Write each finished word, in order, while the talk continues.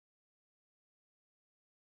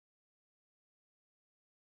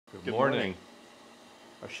Good morning.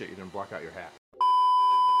 Oh shit, you didn't block out your hat.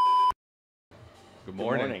 Good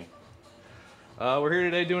morning. We're here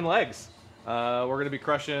today doing legs. We're going to be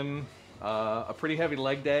crushing a pretty heavy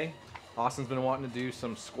leg day. Austin's been wanting to do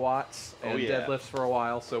some squats and deadlifts for a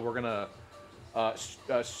while, so we're going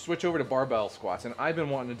to switch over to barbell squats. And I've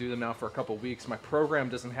been wanting to do them now for a couple weeks. My program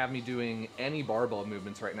doesn't have me doing any barbell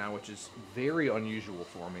movements right now, which is very unusual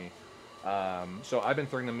for me. So I've been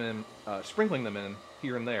throwing them in, sprinkling them in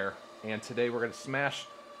here and there. And today we're going to smash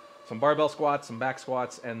some barbell squats, some back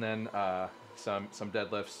squats, and then some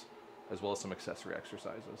deadlifts, as well as some accessory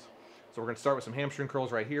exercises. So we're going to start with some hamstring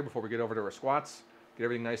curls right here before we get over to our squats. Get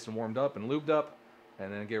everything nice and warmed up and lubed up,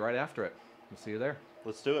 and then get right after it. We'll see you there.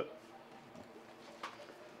 Let's do it.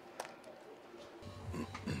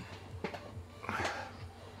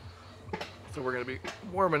 So we're going to be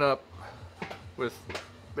warming up with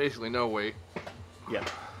basically no weight. Yeah.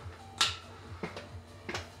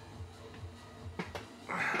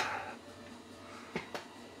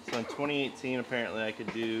 So in 2018, apparently I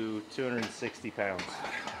could do 260 pounds.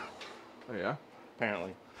 Oh yeah?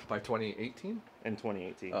 Apparently. By 2018? In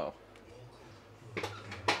 2018. Oh.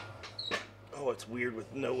 Oh, it's weird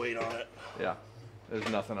with no weight on it. Yeah. There's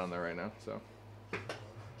nothing on there right now, so.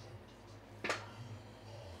 It's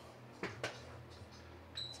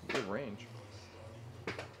a good range.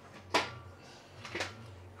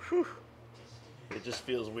 Whew. It just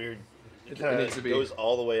feels weird. It It needs to be, goes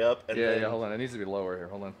all the way up. And yeah, then, yeah, hold on. It needs to be lower here.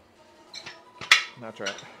 Hold on. That's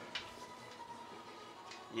right.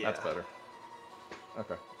 Yeah. That's better.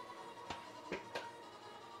 Okay.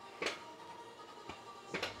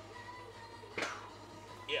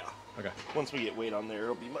 Yeah. Okay. Once we get weight on there,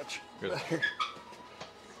 it'll be much Good. better.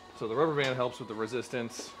 So the rubber band helps with the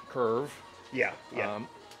resistance curve. Yeah. Yeah.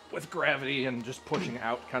 With gravity and just pushing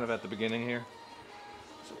out kind of at the beginning here.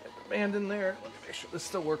 So we have the band in there. Let me make sure this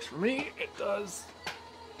still works for me. It does.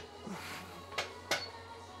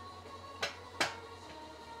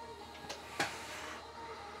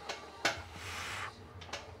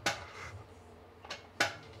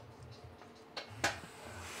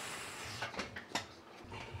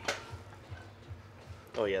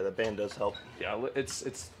 Oh yeah, the band does help. Yeah,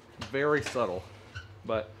 it's very subtle,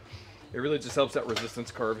 but it really just helps that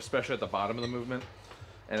resistance curve, especially at the bottom of the movement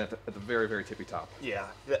and at the very, very tippy top. Yeah,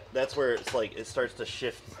 that's where it's like it starts to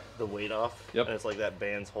shift the weight off. Yep. And it's like that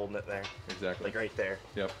band's holding it there. Exactly. Like right there.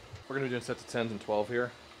 Yep. We're going to be doing sets of 10s and 12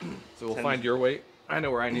 here. So we'll 10s. find your weight. I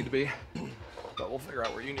know where I need to be, but we'll figure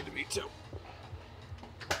out where you need to be too.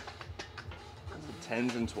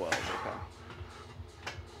 10s and 12s, okay.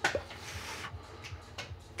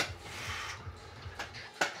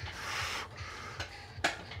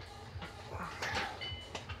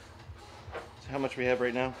 How much we have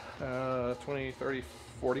right now? 20, 30,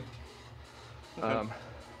 40. Okay.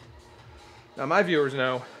 Now my viewers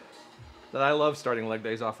know that I love starting leg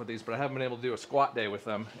days off with these, but I haven't been able to do a squat day with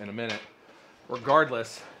them in a minute.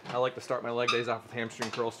 Regardless, I like to start my leg days off with hamstring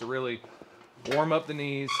curls to really warm up the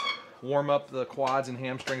knees, warm up the quads and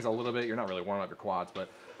hamstrings a little bit. You're not really warming up your quads, but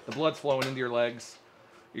the blood's flowing into your legs.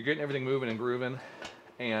 You're getting everything moving and grooving,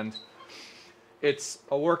 and it's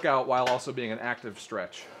a workout while also being an active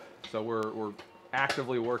stretch. So we're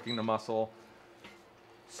actively working the muscle,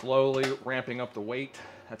 slowly ramping up the weight.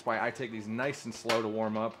 That's why I take these nice and slow to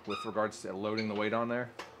warm up with regards to loading the weight on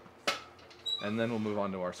there. And then we'll move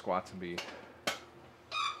on to our squats and be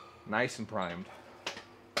nice and primed.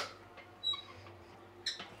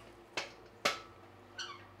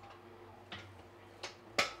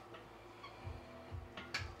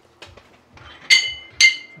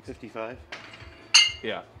 $55.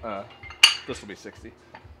 Yeah, this will be 60.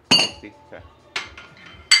 60. Okay.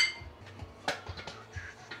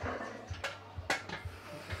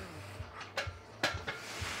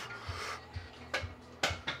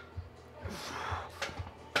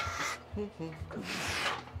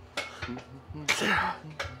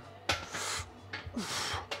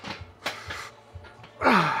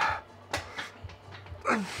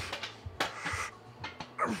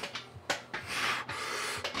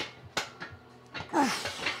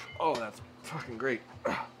 Oh, that's fucking great.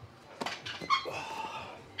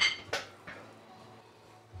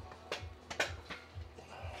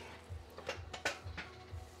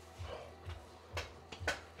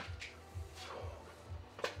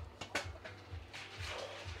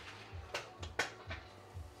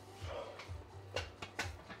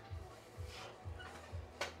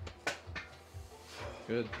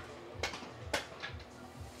 Good.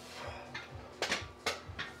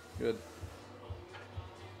 Good.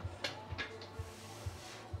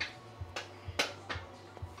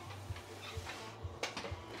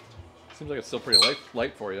 Seems like it's still pretty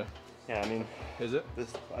light for you. Yeah, I mean. Is it?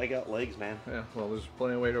 I got legs, man. Yeah, well, there's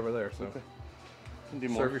plenty of weight over there, so. Okay. Can do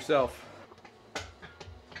more. Serve yourself.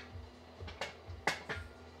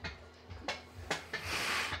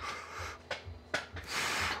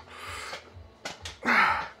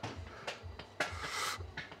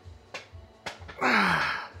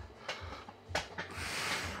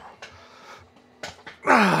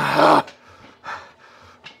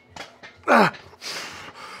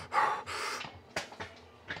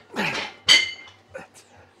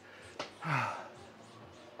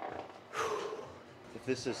 If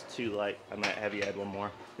this is too light, I might have you add one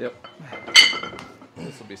more. Yep.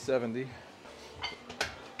 This will be 70.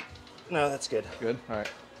 No, that's good. Good? All right.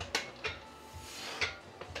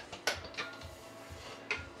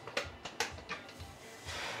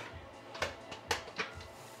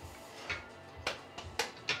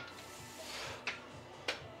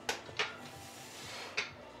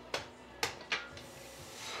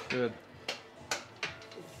 Good.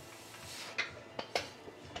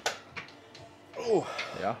 Oh.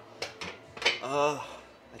 Yeah. I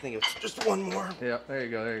think it's just one more. Yeah, there you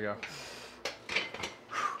go, there you go.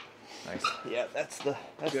 Nice. Yeah, that's the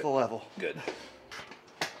level. Good.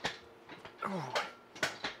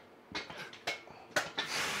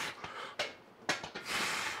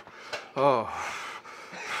 Oh.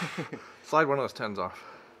 Slide one of those 10s off.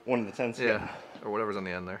 One of the 10s? Yeah. Or whatever's on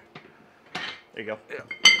the end there. There you go. Yeah.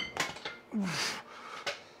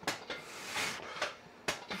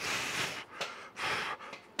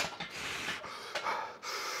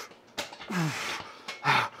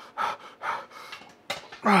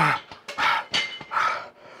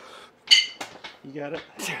 You got it?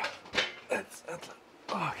 Yeah. That's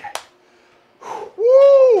okay.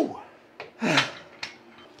 Woo! All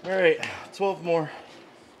right, 12 more.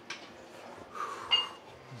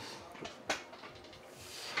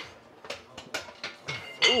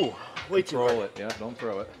 Ooh, way too Roll hard. it. Yeah, don't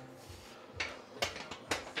throw it.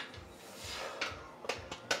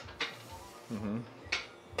 Mm-hmm.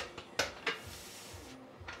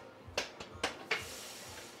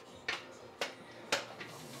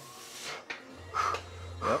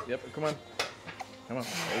 Yep, come on. Come on.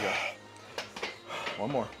 There you go.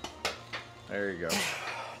 One more. There you go.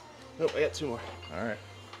 Nope, I got 2 more. All right.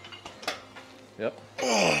 Yep.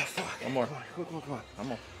 Oh, fuck. One more. Come on. One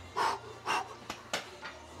more.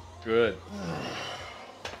 Good.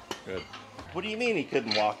 Good. What do you mean he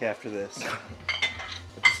couldn't walk after this?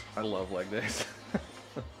 I love leg days.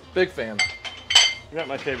 Big fan. They're not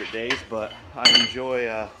my favorite days, but I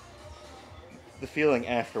enjoy the feeling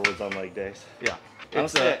afterwards on leg days. Yeah.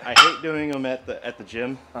 Honestly, I hate doing them at the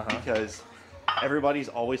gym because everybody's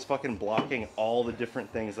always fucking blocking all the different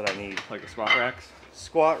things that I need. Like the squat racks?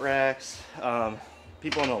 Squat racks,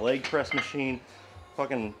 people on the leg press machine,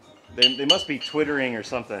 fucking, they must be twittering or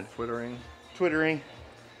something. Twittering.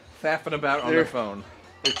 Faffing about on their phone.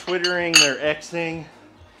 They're twittering, they're Xing,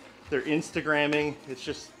 they're Instagramming. It's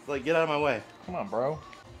just like, get out of my way. Come on, bro.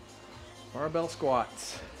 Barbell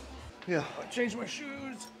squats. Yeah. I changed my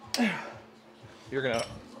shoes. You're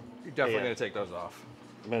definitely gonna take those off.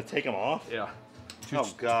 I'm gonna take them off? Yeah.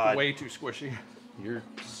 Oh God. Way too squishy. You're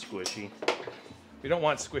squishy. We don't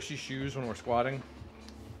want squishy shoes when we're squatting.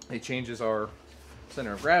 It changes our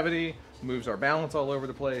center of gravity, moves our balance all over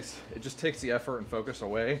the place. It just takes the effort and focus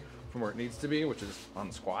away from where it needs to be, which is on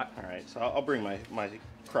the squat. All right, so I'll bring my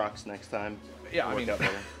Crocs next time. Yeah, I mean,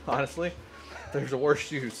 honestly, there's worse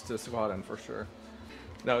shoes to squat in for sure.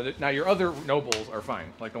 No, now your other nobles are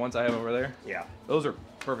fine. Like the ones I have over there. Yeah. Those are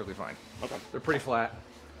perfectly fine. Okay. They're pretty flat.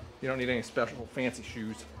 You don't need any special fancy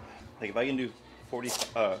shoes. Like if I can do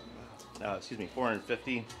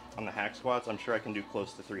 450 on the hack squats, I'm sure I can do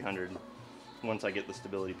close to 300 once I get the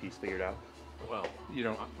stability piece figured out. Well, you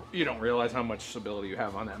don't realize how much stability you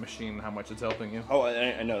have on that machine and how much it's helping you. Oh,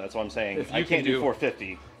 I know. That's what I'm saying. If I can't do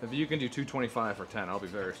 450. If you can do 225 for 10, I'll be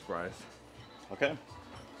very surprised. Okay.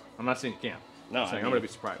 I'm not saying you can't. No, I'm going to be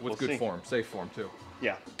surprised. With we'll good see. form, safe form too.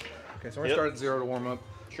 Yeah. Okay, so we're going to start at 0 to warm up.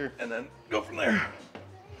 Sure. And then go from there.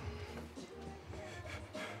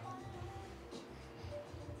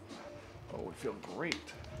 Oh, it would feel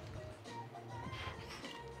great.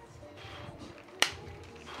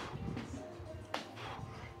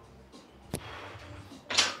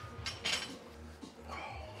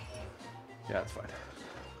 Yeah, it's fine.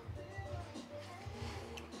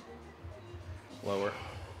 Lower.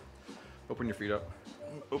 Open your feet up.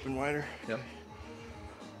 Open wider. Yep.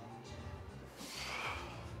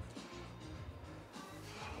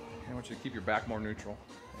 I want you to keep your back more neutral.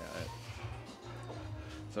 Yeah.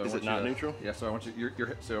 So Is it not neutral? Yeah. So I want you your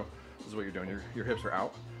hips. So this is what you're doing. Your hips are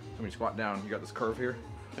out. So when you squat down, you got this curve here.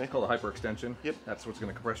 Okay. It's called a hyperextension. Yep. That's what's going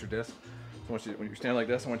to compress your disc. So when you're standing like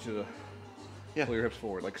this, I want you to pull your hips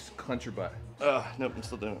forward, like clench your butt. Nope, I'm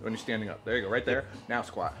still doing it. When you're standing up. There you go, right there. Now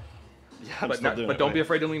squat. Yeah, I'm still doing it. But don't be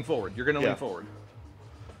afraid to lean forward. You're going to Yeah. lean forward.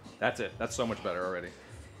 That's it. That's so much better already.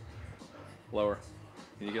 Lower.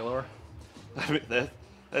 Can you get lower? I mean,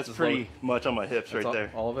 that's pretty much on my hips right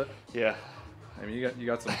there. All of it? Yeah. I mean, you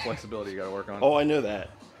got some flexibility you got to work on. Oh, I know that.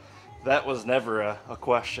 That was never a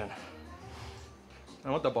question. I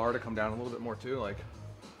want the bar to come down a little bit more too, like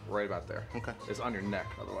right about there. Okay. It's on your neck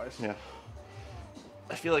otherwise. Yeah.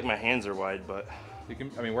 I feel like my hands are wide, but You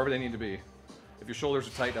can, I mean, wherever they need to be. If your shoulders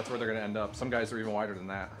are tight, that's where they're going to end up. Some guys are even wider than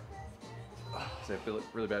that. They have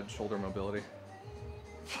really bad shoulder mobility.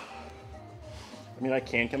 I mean, I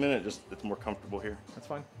can come in. It's more comfortable here. That's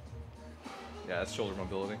fine. Yeah, that's shoulder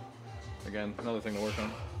mobility. Again, another thing to work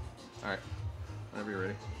on. All right, whenever you're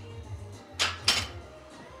ready.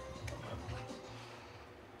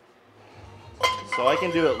 So I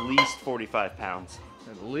can do at least 45 pounds.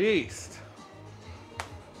 At least.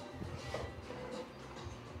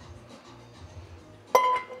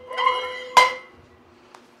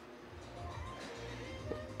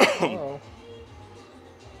 Oh.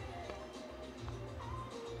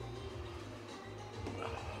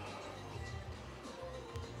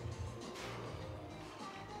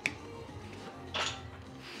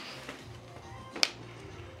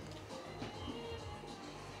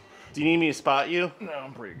 Do you need me to spot you? No,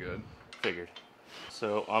 I'm pretty good. Figured.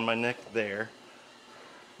 So on my neck there.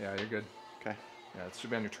 Yeah, you're good. Okay. Yeah, it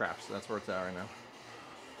should be on your traps. That's where it's at right now.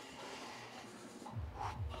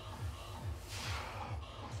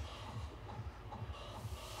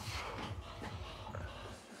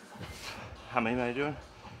 How many am I doing?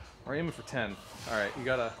 We're aiming for 10. All right, you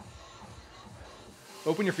gotta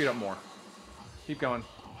open your feet up more. Keep going.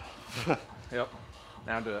 Yep.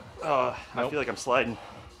 Now do it. I Nope. feel like I'm sliding.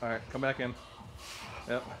 All right, come back in.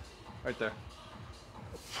 Yep, right there.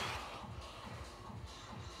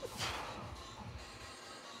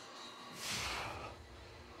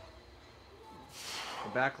 The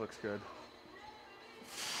back looks good.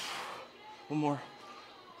 One more.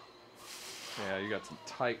 Yeah, you got some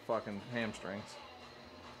tight fucking hamstrings.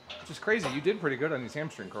 Which is crazy. You did pretty good on these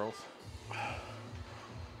hamstring curls. I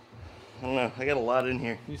don't know. I got a lot in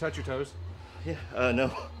here. Can you touch your toes? Yeah.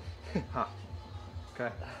 No. Huh.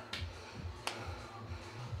 Okay.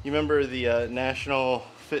 You remember the national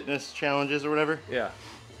fitness challenges or whatever? Yeah.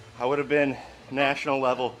 I would have been national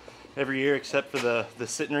level every year except for the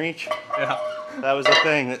sit and reach. Yeah. That was the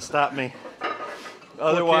thing that stopped me.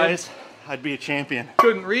 Otherwise, I'd be a champion.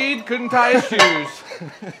 Couldn't read, couldn't tie his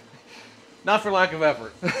shoes. Not for lack of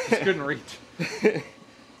effort. Just couldn't reach.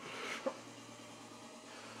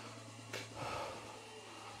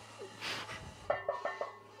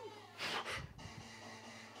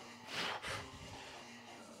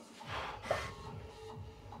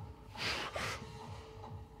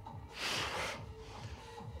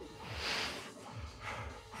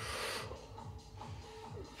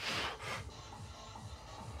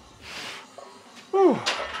 Whew.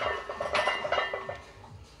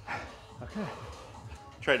 Okay.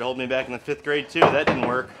 Tried to hold me back in the 5th grade too. That didn't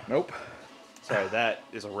work. Nope. Sorry, that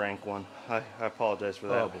is a rank one. I apologize for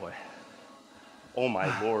that. Oh boy. Oh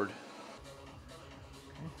my lord.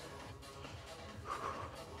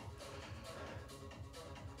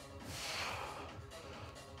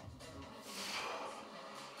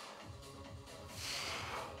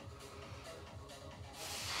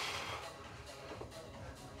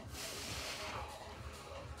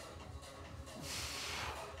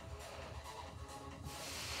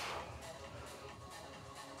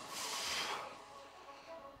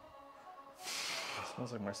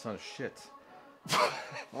 Smells like my son's shit.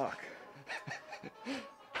 Fuck.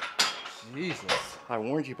 Jesus. I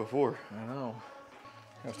warned you before. I know.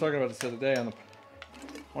 I was talking about this the other day on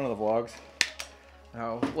one of the vlogs.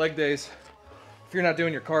 How leg days, if you're not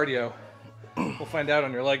doing your cardio, we'll find out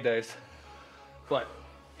on your leg days. But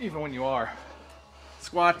even when you are,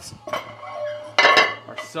 squats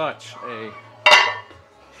are such a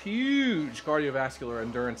huge cardiovascular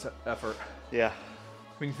endurance effort. Yeah.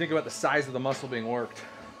 When you think about the size of the muscle being worked,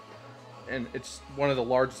 and it's one of the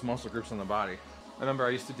largest muscle groups in the body. I remember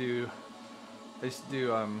I used to do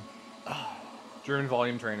German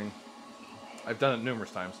volume training. I've done it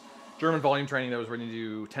numerous times. German volume training, that was when you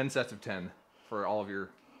do 10 sets of 10 for all of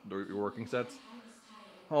your working sets.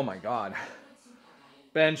 Oh my God.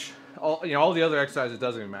 Bench, all the other exercises,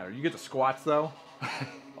 doesn't even matter. You get the squats though.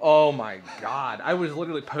 Oh my God. I was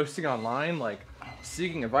literally posting online, like,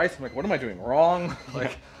 seeking advice. I'm like, what am I doing wrong?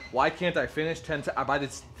 Like, why can't I finish 10 sets? By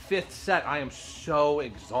this 5th set, I am so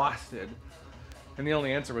exhausted. And the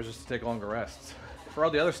only answer was just to take longer rests. For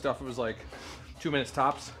all the other stuff, it was like 2 minutes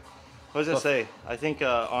tops. What was I say? I think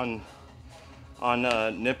on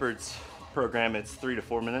Nippard's program, it's 3 to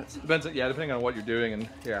 4 minutes. Depends, yeah, depending on what you're doing, and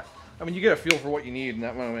yeah. I mean, you get a feel for what you need in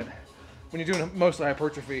that moment. When you're doing mostly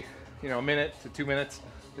hypertrophy, you know, 1 minute to 2 minutes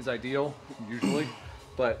is ideal, usually.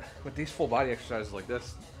 But with these full body exercises like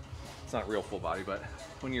this, it's not real full body, but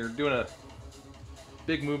when you're doing a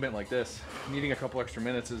big movement like this, needing a couple extra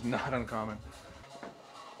minutes is not uncommon.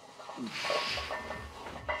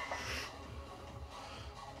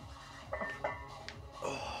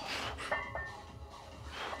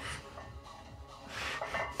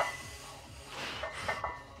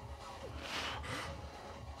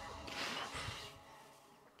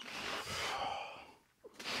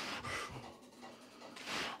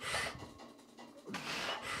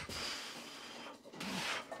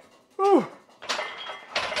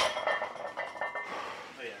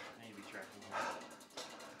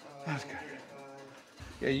 That's good.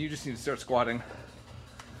 Yeah, you just need to start squatting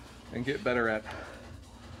and get better at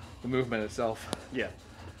the movement itself. Yeah.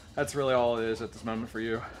 That's really all it is at this moment for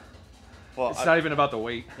you. Well, it's not even about the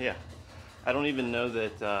weight. Yeah. I don't even know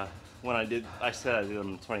that when I said I did them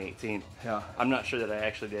in 2018. Yeah. I'm not sure that I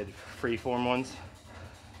actually did freeform ones.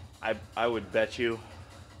 I would bet you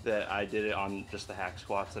that I did it on just the hack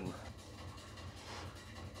squats and.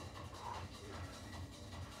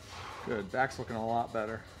 Good, back's looking a lot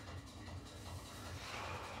better.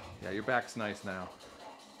 Yeah, your back's nice now.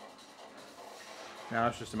 Now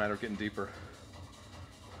it's just a matter of getting deeper.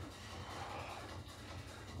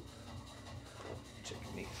 Check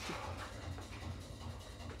your knees.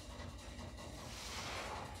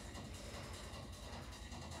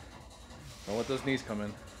 Don't let those knees come in.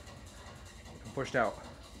 Keep them pushed out.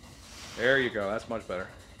 There you go, that's much better.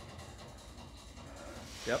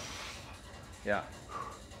 Yep. Yeah.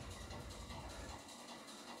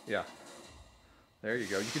 Yeah. There you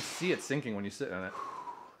go. You can see it sinking when you sit in it.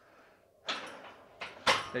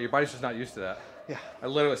 Yeah, your body's just not used to that. Yeah. I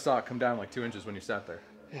literally saw it come down like 2 inches when you sat there.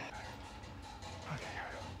 Yeah. Okay, here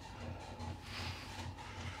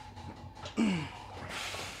we go.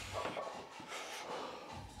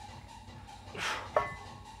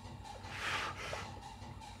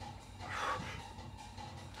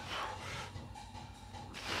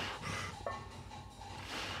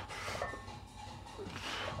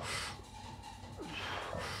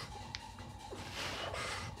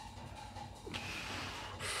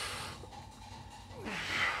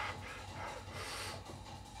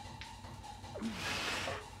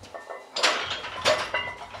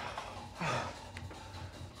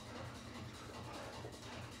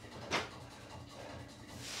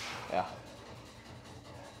 Yeah.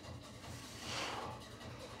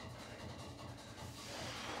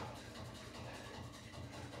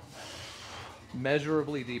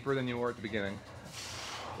 Measurably deeper than you were at the beginning.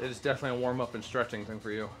 It is definitely a warm-up and stretching thing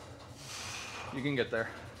for you. You can get there.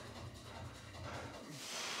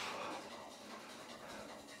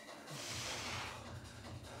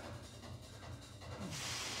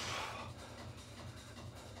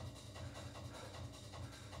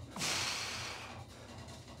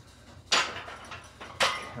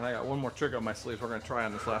 And I got one more trick up my sleeve we're going to try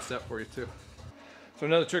on this last step for you too. So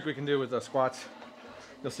another trick we can do with the squats,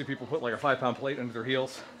 you'll see people put like a 5-pound plate under their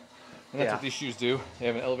heels. And that's what these shoes do. They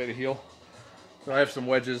have an elevated heel. So I have some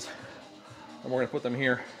wedges and we're going to put them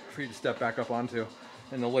here for you to step back up onto.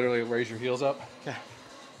 And they'll literally raise your heels up. Yeah.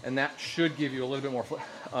 And that should give you a little bit more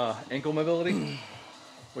ankle mobility,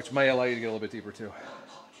 which may allow you to get a little bit deeper too.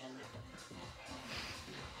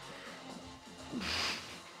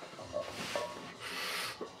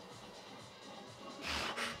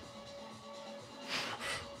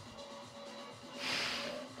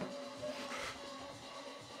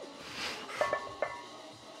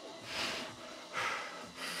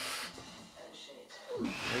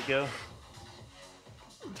 There you go.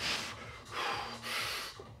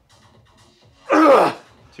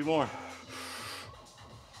 Two more.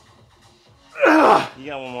 You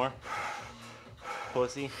got one more.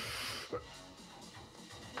 Pussy.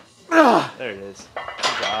 There it is.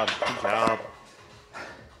 Good job. Good job.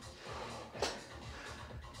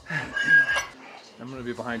 I'm going to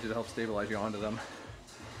be behind you to help stabilize you onto them.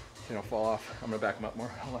 So you don't fall off. I'm going to back them up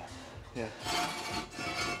more. Yeah.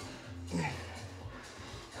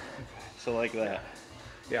 So like that.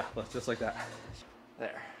 Yeah, just like that.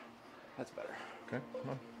 There. That's better. Okay,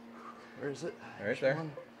 come on. Where is it? Right there.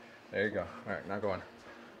 There you go. All right, now go on.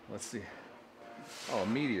 Let's see. Oh,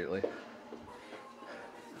 immediately.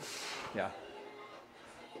 Yeah.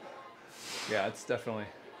 Yeah, it's definitely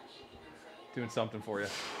doing something for you.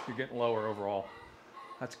 You're getting lower overall.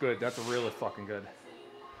 That's good. That's really fucking good.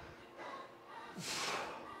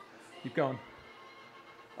 Keep going.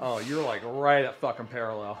 Oh, you're like right at fucking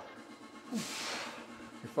parallel. You're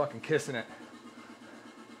fucking kissing it.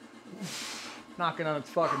 Knocking on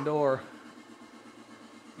its fucking door.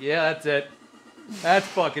 Yeah, that's it. That's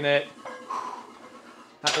fucking it.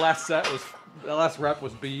 That last rep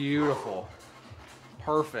was beautiful.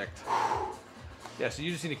 Perfect. Yeah, so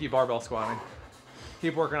you just need to keep barbell squatting.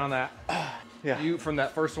 Keep working on that. Yeah. You, from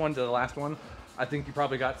that first one to the last one, I think you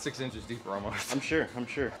probably got 6 inches deeper almost. I'm sure.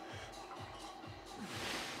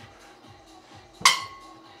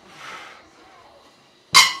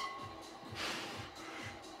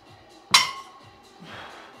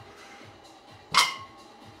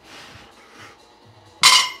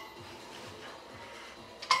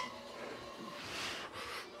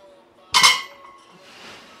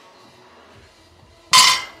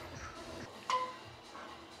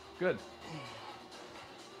 Good.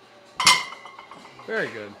 Very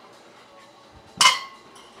good.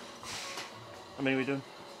 How many are we doing?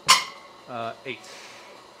 8. We're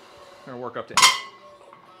gonna work up to 8.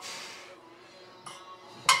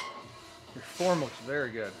 Your form looks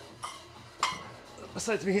very good.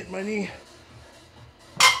 Besides me hitting my knee.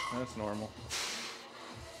 That's normal.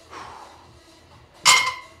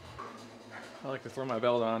 I like to throw my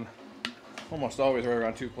belt on almost always right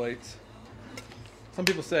around 2 plates. Some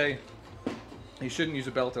people say you shouldn't use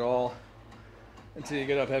a belt at all until you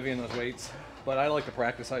get up heavy in those weights, but I like to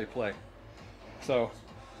practice how you play. So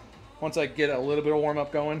once I get a little bit of warm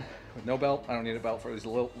up going with no belt, I don't need a belt for these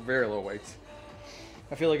very low weights.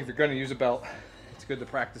 I feel like if you're going to use a belt, it's good to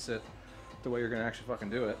practice it the way you're going to actually fucking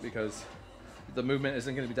do it, because the movement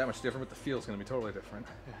isn't going to be that much different, but the feel's going to be totally different.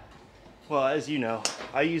 Well, as you know,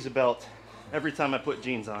 I use a belt every time I put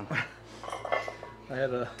jeans on.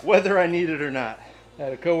 Whether I need it or not. I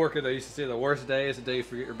had a coworker that used to say the worst day is the day you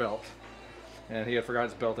forget your belt. And he had forgot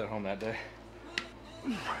his belt at home that day.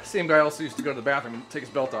 Same guy also used to go to the bathroom and take his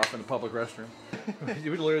belt off in the public restroom. He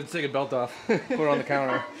would literally take his belt off, put it on the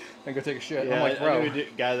counter, and go take a shit. Yeah, I'm like, bro. I knew a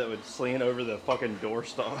guy that would sling it over the fucking door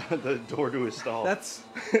stall, the door to his stall. That's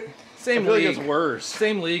same I feel league. like it's worse.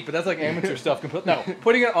 Same league, but that's like amateur stuff. No,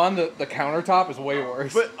 putting it on the countertop is way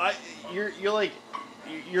worse. But you're like,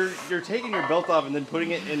 you're taking your belt off and then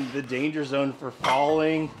putting it in the danger zone for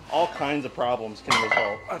falling. All kinds of problems can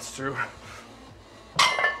result. That's true.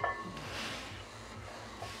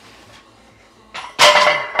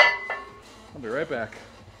 I'll be right back.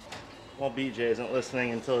 Well, BJ isn't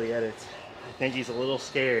listening until he edits. I think he's a little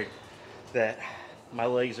scared that my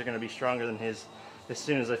legs are going to be stronger than his as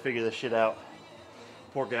soon as I figure this shit out.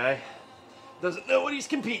 Poor guy. Doesn't know what he's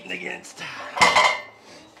competing against.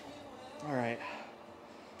 All right.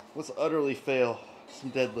 Let's utterly fail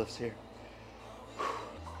some deadlifts here.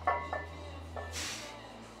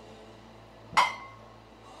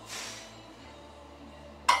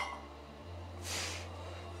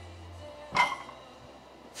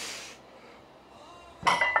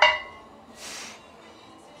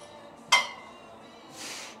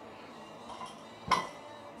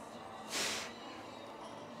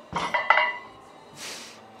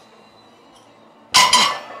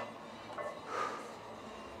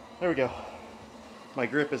 There we go. My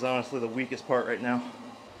grip is honestly the weakest part right now.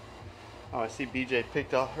 Oh, I see BJ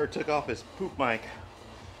took off his poop mic.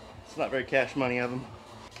 It's not very cash money of him.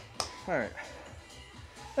 All right.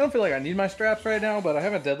 I don't feel like I need my straps right now, but I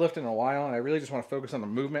haven't deadlifted in a while, and I really just want to focus on the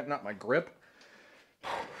movement, not my grip.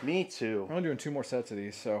 Me too. I'm only doing 2 more sets of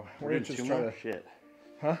these, so we're doing just 2 more? Shit.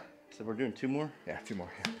 Huh? So we're doing 2 more? Yeah, 2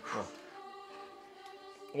 more. Yeah. Well,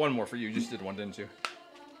 1 more for you. You just did 1, didn't you?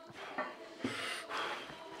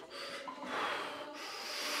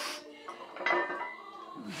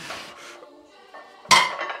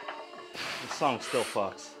 This song still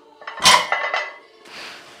fucks.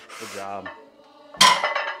 Good job.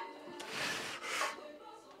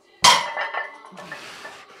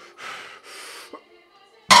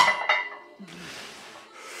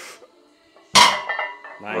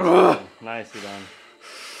 Nicely done.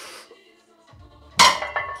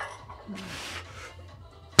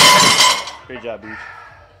 Great job, Beach.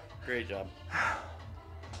 Great job.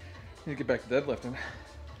 Need to get back to deadlifting.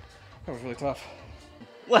 That was really tough.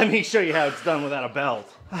 Let me show you how it's done without a belt.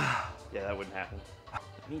 Yeah, that wouldn't happen.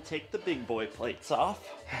 Let me take the big boy plates off.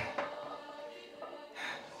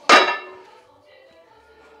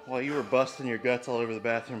 While you were busting your guts all over the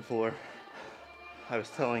bathroom floor, I was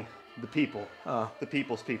telling the people, the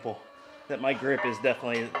people's people, that my grip is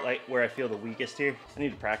definitely like where I feel the weakest here. I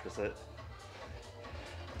need to practice it.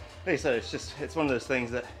 Like I said, it's one of those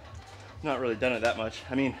things that I've not really done it that much.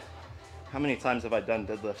 I mean, How many times have I done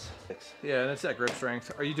deadlifts? 6. Yeah, that's that grip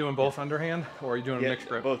strength. Are you doing both underhand, or are you doing a mixed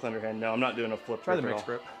grip? Both underhand. No, I'm not doing a flip. Try the mixed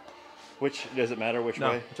grip. Which, does it matter which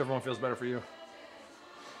way? Whichever one feels better for you.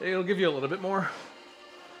 It'll give you a little bit more.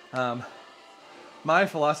 My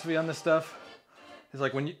philosophy on this stuff is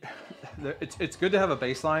like when you, it's good to have a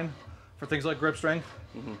baseline for things like grip strength,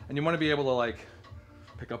 and you want to be able to like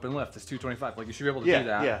pick up and lift. It's 225. Like you should be able to do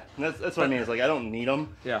that. Yeah, and that's what I mean. Is like I don't need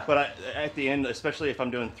them. Yeah. But at the end, especially if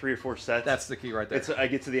I'm doing 3 or 4 sets, that's the key right there. I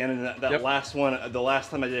get to the end and that last one. The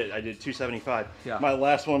last time I did 275. Yeah. My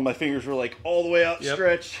last one, my fingers were like all the way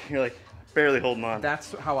outstretched. You're like barely holding on.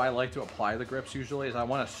 That's how I like to apply the grips usually. Is I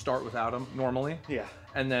want to start without them normally. Yeah.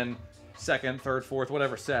 And then second, third, fourth,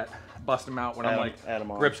 whatever set, bust them out when I'm like, add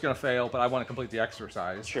 'em on. grip's gonna fail, but I want to complete the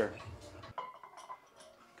exercise. Sure.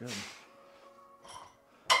 Good.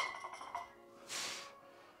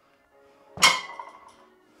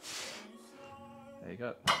 There you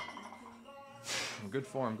go. Good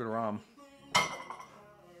form, good ROM.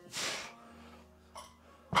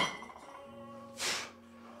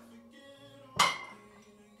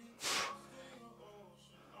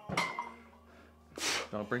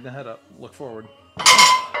 Don't bring the head up. Look forward.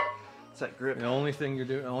 It's that grip. The only thing you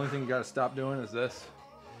got to stop doing is this.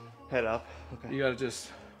 Head up. Okay. You got to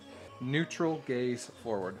just neutral gaze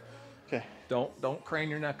forward. Okay. Don't crane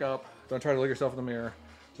your neck up. Don't try to look yourself in the mirror.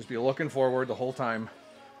 Just be looking forward the whole time.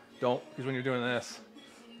 Because when you're doing this,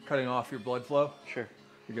 cutting off your blood flow. Sure.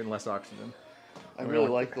 You're getting less oxygen. I really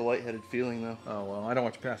like the lightheaded feeling though. Oh well, I don't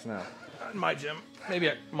want you passing out. Not in my gym. Maybe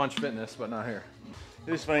at Munch Fitness, but not here.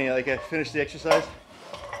 It was funny. Like I finished the exercise.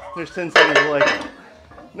 There's 10 seconds of like,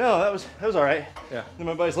 no, that was all right. Yeah. Then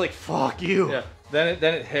my body's like, fuck you. Yeah. Then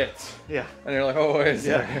it hits. Yeah. And you're like, oh, wait a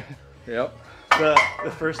second. Yep.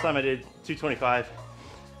 The first time I did 225,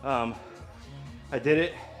 I did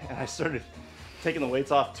it and I started taking the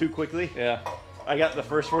weights off too quickly. Yeah. I got the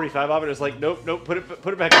first 45 off it. It was like, nope, put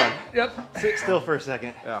it back on. Yep. Sit still for a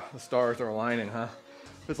second. Yeah. The stars are aligning, huh?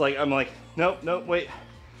 It's like I'm like, nope, wait.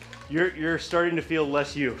 You're starting to feel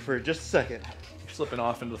less you for just a second. You're slipping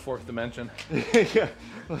off into the fourth dimension. Yeah.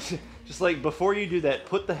 Just like before you do that,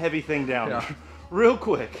 put the heavy thing down, yeah. real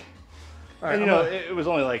quick. All right, and you know, it was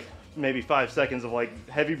only like maybe 5 seconds of like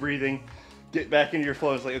heavy breathing, get back into your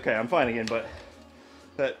flow. It's like, okay, I'm fine again. But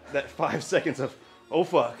that 5 seconds of, oh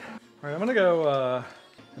fuck. All right, I'm gonna go.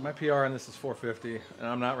 My PR on this is 450, and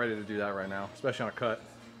I'm not ready to do that right now, especially on a cut.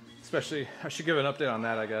 Especially, I should give an update on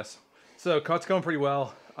that, I guess. So cut's going pretty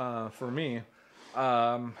well for me.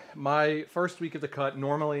 My first week of the cut,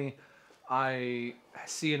 normally I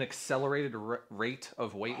see an accelerated rate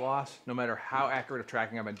of weight loss, no matter how accurate of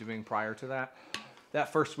tracking I've been doing prior to that.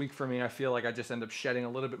 That first week for me, I feel like I just end up shedding a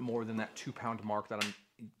little bit more than that 2-pound mark that I'm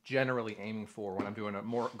generally aiming for when I'm doing a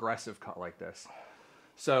more aggressive cut like this.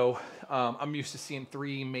 So I'm used to seeing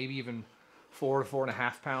 3, maybe even 4 to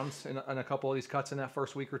 4.5 pounds in a couple of these cuts in that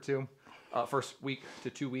first week or two. First week to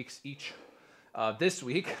 2 weeks each. This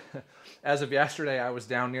week, as of yesterday, I was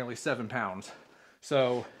down nearly 7 pounds.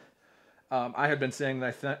 So I had been saying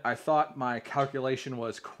that I thought my calculation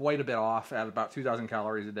was quite a bit off at about 2,000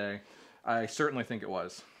 calories a day. I certainly think it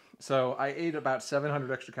was. So I ate about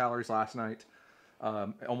 700 extra calories last night,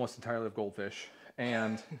 almost entirely of goldfish.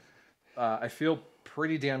 And I feel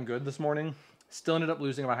pretty damn good this morning. Still ended up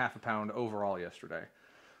losing about 0.5 pound overall yesterday.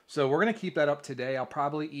 So we're going to keep that up today. I'll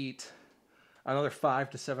probably eat another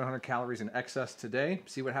 500 to 700 calories in excess today.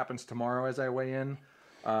 See what happens tomorrow as I weigh in.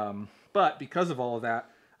 But because of all of that,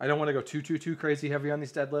 I don't want to go too crazy heavy on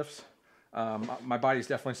these deadlifts. My body's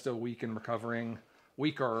definitely still weak and recovering,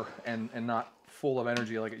 weaker and not full of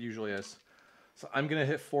energy like it usually is. So I'm going to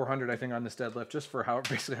hit 400, I think, on this deadlift just for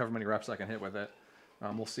basically however many reps I can hit with it.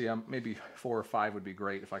 We'll see. Maybe 4 or 5 would be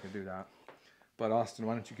great if I could do that. But Austin,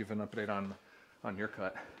 why don't you give an update on your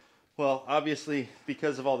cut? Well, obviously,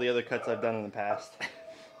 because of all the other cuts I've done in the past,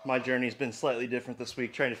 my journey's been slightly different this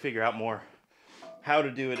week, trying to figure out more how to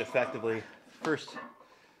do it effectively. First,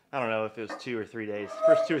 I don't know if it was 2 or 3 days.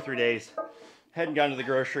 First 2 or 3 days, hadn't gone to the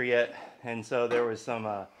grocery yet, and so there was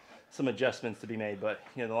some adjustments to be made. But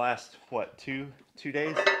you know, the last two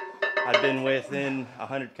days, I've been within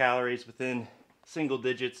 100 calories, within single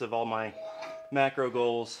digits of all my macro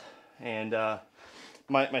goals, and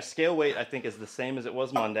my scale weight I think is the same as it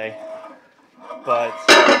was Monday, but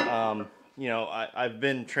you know, I've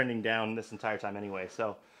been trending down this entire time anyway.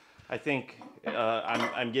 So I think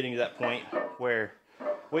I'm getting to that point where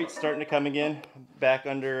weight's starting to come again, back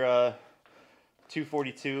under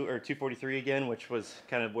 242 or 243 again, which was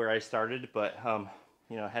kind of where I started, but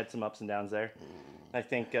you know, had some ups and downs there. I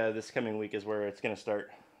think this coming week is where it's going to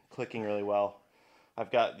start clicking really well.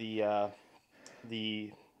 I've got the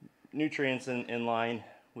nutrients in line.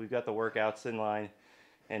 We've got the workouts in line,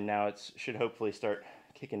 and now it should hopefully start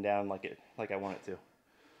kicking down like I want it to.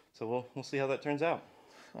 So we'll see how that turns out.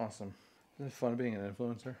 Awesome. Isn't it fun being an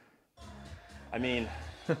influencer? I mean,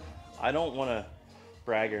 I don't want to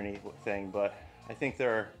brag or anything, but I think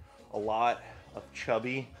there are a lot of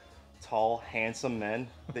chubby, tall, handsome men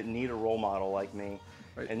that need a role model like me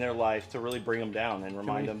in their life to really bring them down and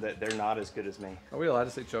remind them that they're not as good as me. Are we allowed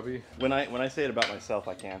to say chubby? When I say it about myself,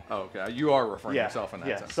 I can. Oh, okay. You are referring to yourself in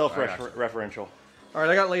that sense. Yeah, self-referential. All right,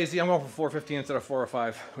 I got lazy. I'm going for 415 instead of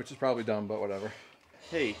 405, which is probably dumb, but whatever.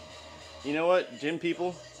 Hey, you know what, gym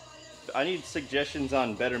people? I need suggestions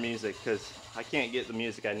on better music because I can't get the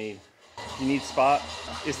music I need. You need spot?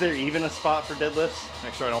 Is there even a spot for deadlifts?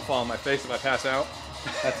 Make sure I don't fall on my face if I pass out.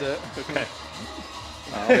 That's it. Okay.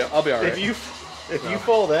 I'll be all right. If you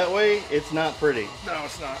fall that way, it's not pretty. No,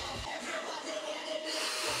 it's not.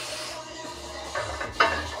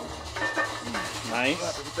 Nice.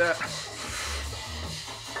 Happy with that.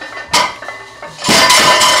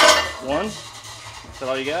 One? Is that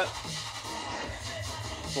all you got?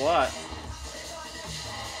 That's a lot.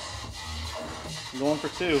 I'm going for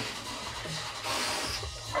 2.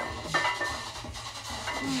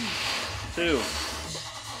 2.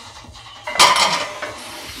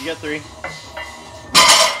 You got 3.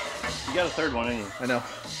 You got a third one in you. I know.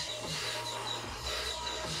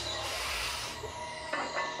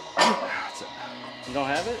 That's it. You don't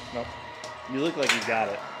have it? Nope. You look like you got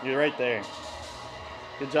it. You're right there.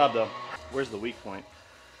 Good job, though. Where's the weak point?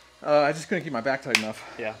 I just couldn't keep my back tight enough.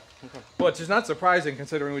 Yeah. Okay. Which is not surprising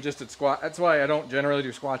considering we just did squat. That's why I don't generally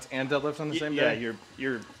do squats and deadlifts on the same day. Yeah,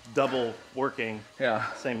 you're double working.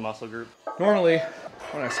 Yeah. Same muscle group. Normally,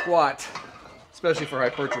 when I squat, especially for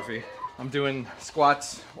hypertrophy, I'm doing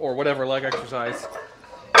squats or whatever leg exercise,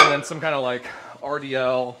 and then some kind of like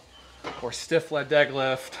RDL or stiff leg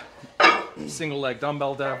deadlift, single leg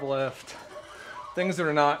dumbbell deadlift, things that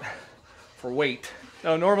are not for weight.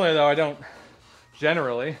 No, normally though, I don't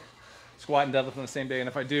generally squat and deadlift on the same day, and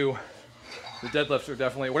if I do, the deadlifts are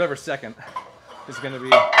definitely, whatever second is going to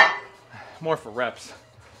be more for reps.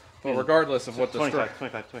 But regardless of what the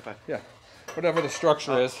 25. Yeah, whatever the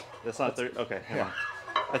structure is. That's not 30. Okay, hang on.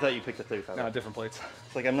 I thought you picked a 35. No, different plates.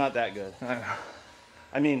 It's like I'm not that good. I know.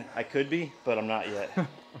 I mean, I could be, but I'm not yet.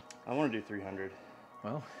 I want to do 300.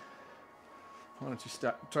 Well, why don't you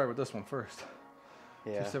try with this one first?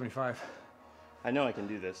 Yeah. 275. I know I can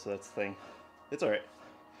do this, so that's the thing. It's all right.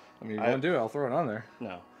 I mean, if you want to do it, I'll throw it on there.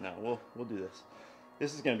 No, we'll do this.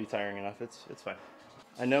 This is going to be tiring enough. It's fine.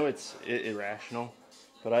 I know it's irrational,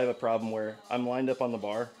 but I have a problem where I'm lined up on the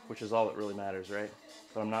bar, which is all that really matters, right?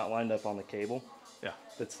 But I'm not lined up on the cable. Yeah.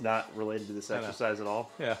 That's not related to this exercise at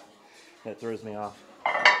all. Yeah. And it throws me off.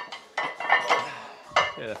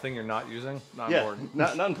 Yeah, the thing you're not using, not important.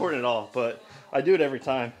 Not important at all, but I do it every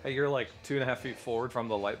time. Hey, you're like 2.5 feet forward from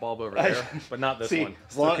the light bulb over there, but not this one.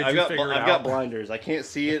 So I've got blinders. I can't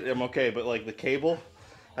see it. I'm okay, but like the cable,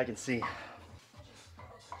 I can see.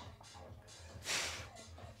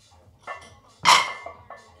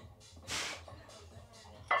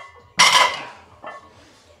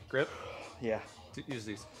 Grip? Yeah. Use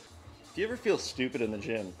these. Do you ever feel stupid in the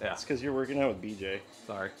gym? Yeah. It's because you're working out with BJ.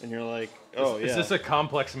 Sorry. And you're like, oh, Is this a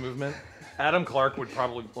complex movement? Adam Clark would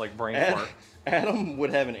probably like brain fart. Adam would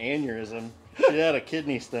have an aneurysm. She had a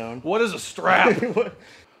kidney stone. What is a strap? Yeah, there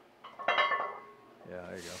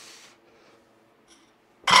you go.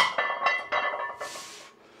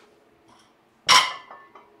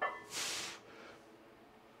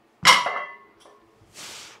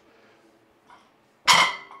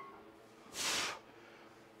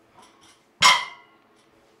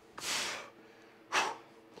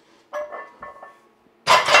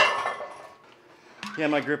 Yeah,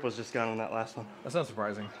 my grip was just gone on that last one. That's not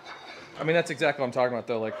surprising. I mean, that's exactly what I'm talking about,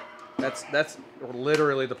 though. Like, that's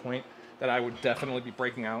literally the point that I would definitely be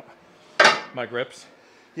breaking out my grips.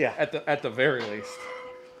 Yeah. At the very least,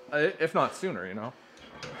 if not sooner, you know.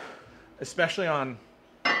 Especially on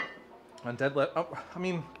deadlift. Oh, I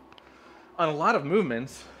mean, on a lot of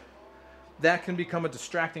movements, that can become a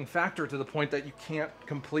distracting factor to the point that you can't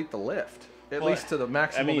complete the lift. At least to the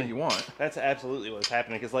maximum that you want. That's absolutely what's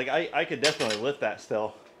happening. Because like I could definitely lift that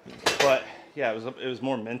still, but yeah, it was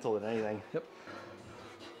more mental than anything. Yep.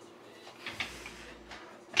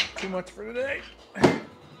 Too much for today.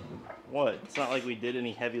 What? It's not like we did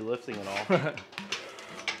any heavy lifting at all.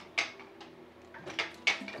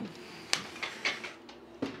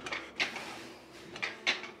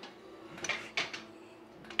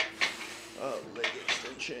 Oh, leg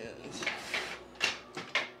extensions.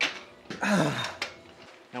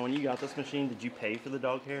 Now, when you got this machine, did you pay for the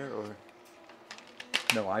dog hair or?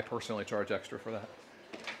 No, I personally charge extra for that.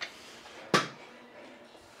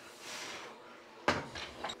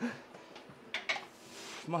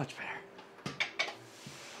 Much better.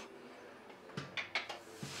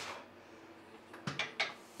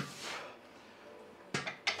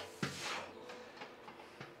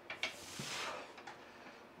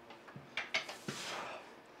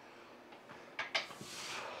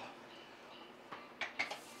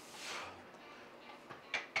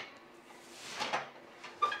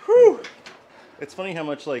 Whew. It's funny how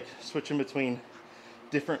much like switching between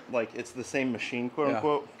different, like it's the same machine, quote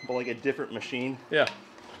unquote, but like a different machine. Yeah.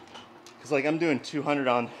 Because like I'm doing 200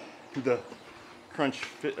 on the crunch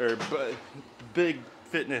fit or big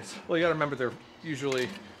fitness. Well, you got to remember they're usually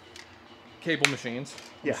cable machines,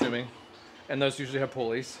 I'm assuming, and those usually have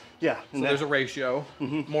pulleys. Yeah. So there's a ratio,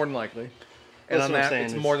 more than likely. And on that,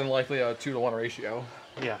 it's more than likely a 2-to-1 ratio.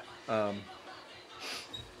 Yeah.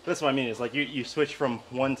 That's what I mean. Is like you switch from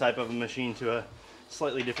one type of a machine to a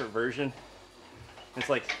slightly different version. It's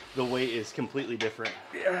like the weight is completely different.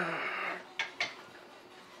 Yeah.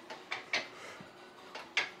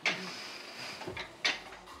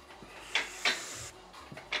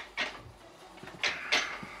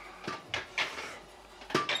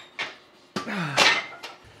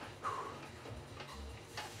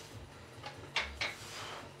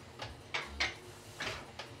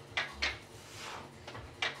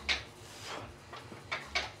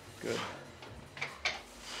 Good.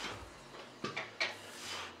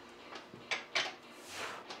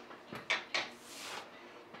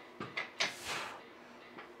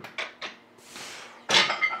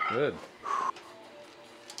 Good.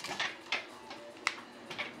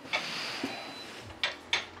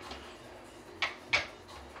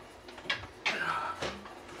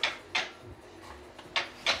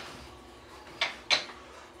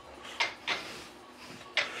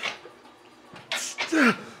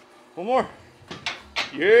 One more.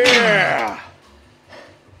 Yeah.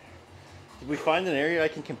 Did we find an area I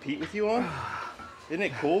can compete with you on? Isn't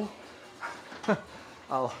it cool?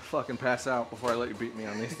 I'll fucking pass out before I let you beat me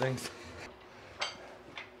on these things.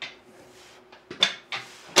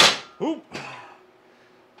 Oop.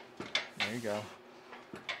 There you go.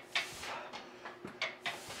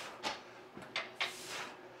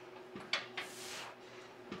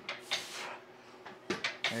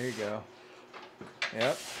 There you go.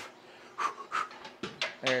 Yep.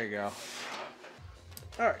 There you go.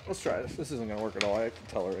 All right, let's try this. This isn't gonna work at all. I can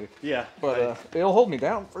tell already. Yeah. But it'll hold me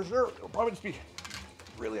down for sure. It'll probably just be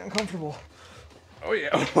really uncomfortable. Oh yeah.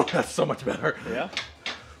 Oh, that's so much better. Yeah.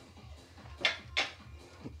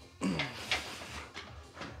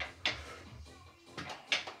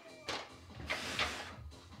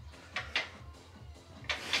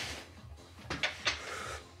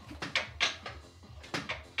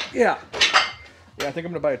 Yeah. Yeah, I think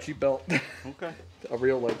I'm gonna buy a cheap belt. Okay. A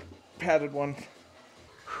real like padded one.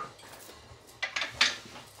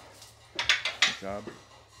 Good job.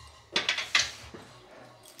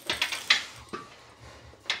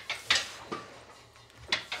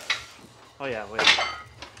 Oh yeah, wait.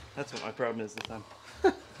 That's what my problem is this time.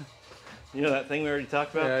 You know that thing we already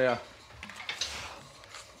talked about? Yeah, yeah.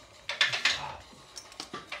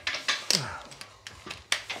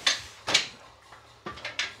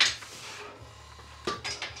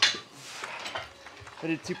 I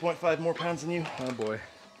did 2.5 more pounds than you. Oh boy.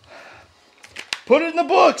 Put it in the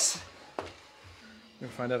books! We're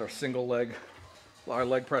gonna find out our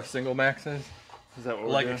leg press single max is. Is that what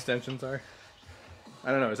we're Leg doing? extension, sorry. I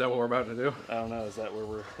don't know, is that what we're about to do? I don't know, is that where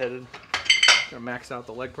we're headed? Gonna max out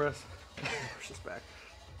the leg press. Push this back.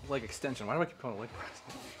 Leg extension, why do I keep calling it leg press?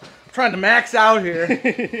 I'm trying to max out here.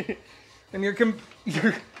 And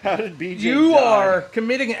How did BJ you die? are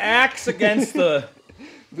committing acts against the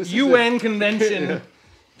UN convention.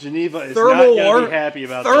 Geneva is not going to be happy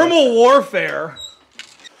about thermal warfare.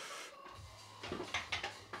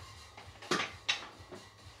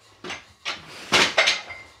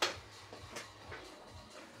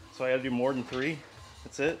 So I got to do more than 3?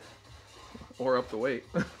 That's it? Or up the weight.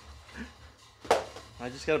 I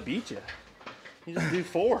just got to beat you. You just do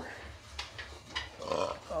 4.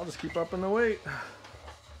 I'll just keep upping the weight.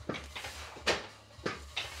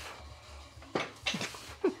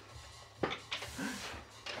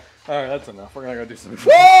 All right, that's enough. We're gonna go do some.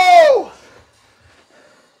 Woo!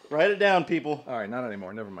 Write it down, people. All right, not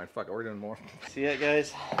anymore. Never mind. Fuck it. We're doing more. See that,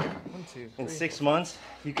 guys? 1, 2, 3. In 6 months,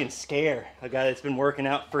 you can scare a guy that's been working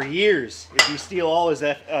out for years. If you steal all his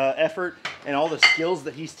effort and all the skills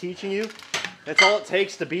that he's teaching you, that's all it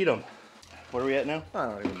takes to beat him. What are we at now? I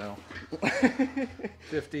don't even know.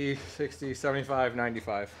 50, 60, 75,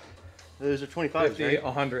 95. Those are 25s, 50, right?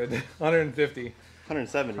 100, 150.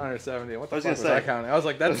 170. 170. What the was fuck gonna was I say. counting? I was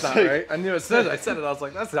like, that's not right. I knew it said it. I said it. I was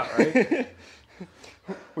like, that's not right.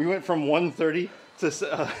 We went from 130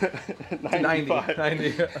 to 95.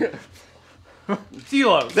 90.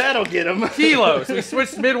 Kilos. That'll get him. Kilos. We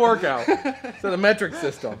switched mid-workout to the metric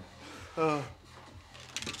system. Oh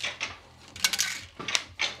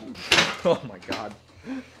my god.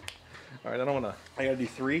 All right, I don't want I gotta do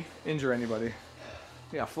 3. to injure anybody.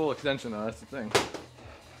 Yeah, full extension though, that's the thing.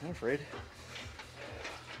 I'm afraid.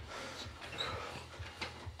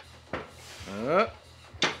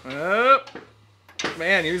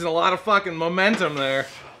 Man, using a lot of fucking momentum there.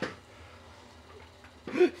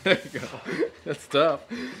 There you go. That's tough.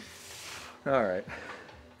 All right.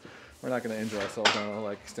 We're not going to injure ourselves on a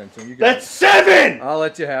leg extension. You got That's 7! I'll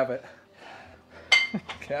let you have it.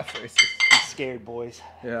 Calf races. I'm scared, boys.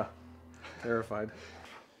 Yeah. Terrified.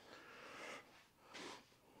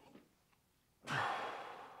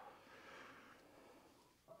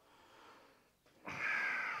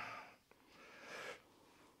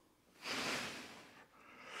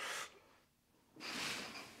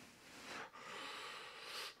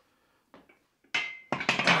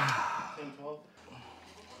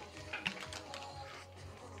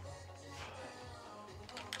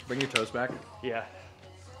 Bring your toes back. Yeah.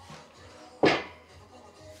 Bring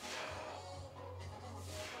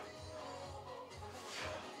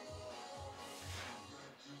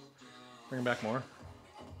them back more.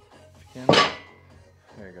 If you can.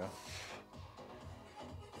 There you go.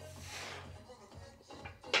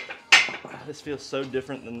 This feels so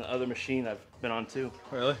different than the other machine I've been on too.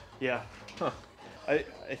 Really? Yeah. Huh. I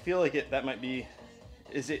feel like that might be.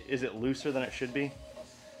 Is it looser than it should be?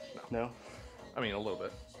 No. I mean, a little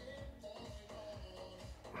bit.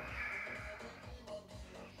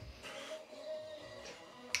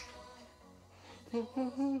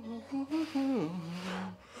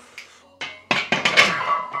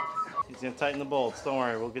 He's gonna tighten the bolts. Don't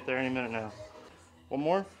worry, we'll get there any minute now. One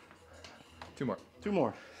more? 2 more. 2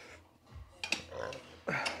 more.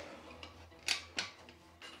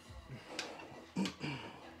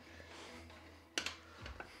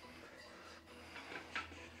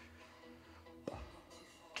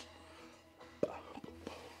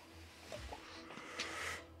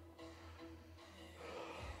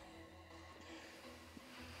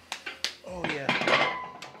 Oh yeah.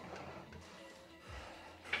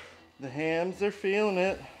 The hams, they're feeling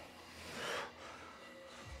it.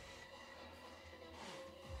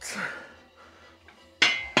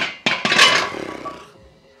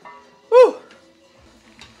 Woo!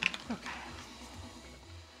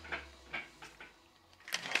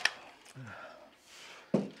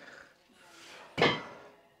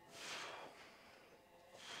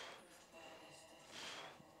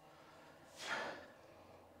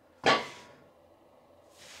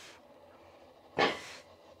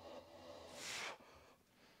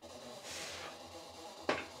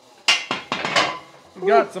 You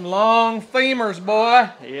got some long femurs, boy.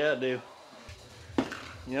 Yeah, I do.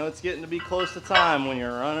 You know, it's getting to be close to time when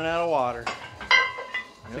you're running out of water.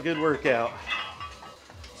 It's a good workout.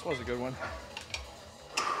 This was a good one.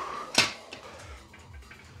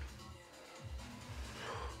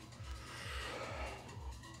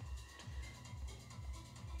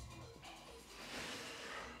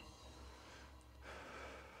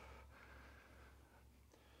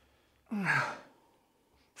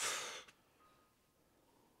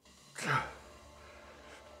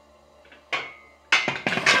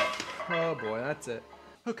 Oh boy, that's it.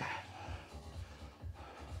 Okay.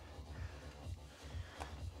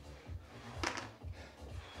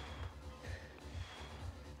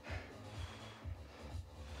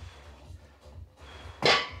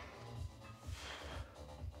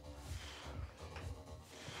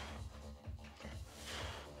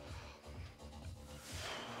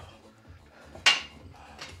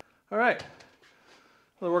 All right.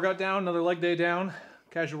 Another workout down, another leg day down.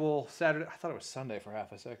 Casual Saturday. I thought it was Sunday for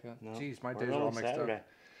half a second. No, Jeez, my we're days are going all mixed Saturday. up.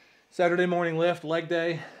 Saturday morning lift, leg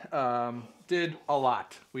day. Did a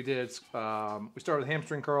lot. We started with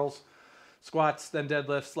hamstring curls, squats, then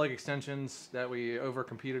deadlifts, leg extensions that we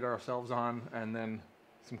over-competed ourselves on, and then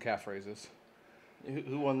some calf raises.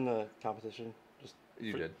 Who won the competition? Just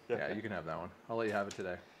You did. Okay. Yeah, you can have that one. I'll let you have it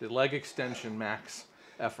today. The leg extension max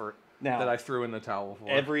effort Now, that I threw in the towel for.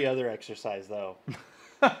 every other exercise though.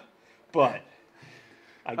 But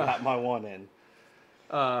I got my one in.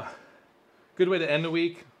 Good way to end the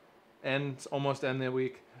week. Almost end the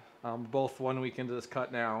week. Both 1 week into this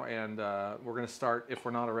cut now, and we're going to start, if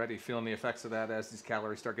we're not already, feeling the effects of that as these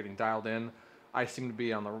calories start getting dialed in. I seem to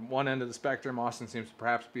be on the one end of the spectrum. Austin seems to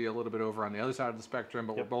perhaps be a little bit over on the other side of the spectrum,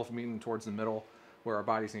 but Yep. we're both meeting towards the middle where our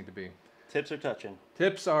bodies need to be. Tips are touching.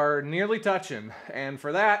 Tips are nearly touching. And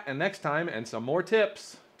for that, and next time, and some more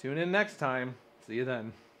tips, tune in next time. See you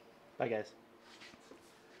then. Bye, guys.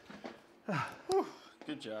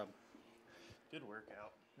 Good job. Good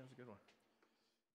workout. That was a good one.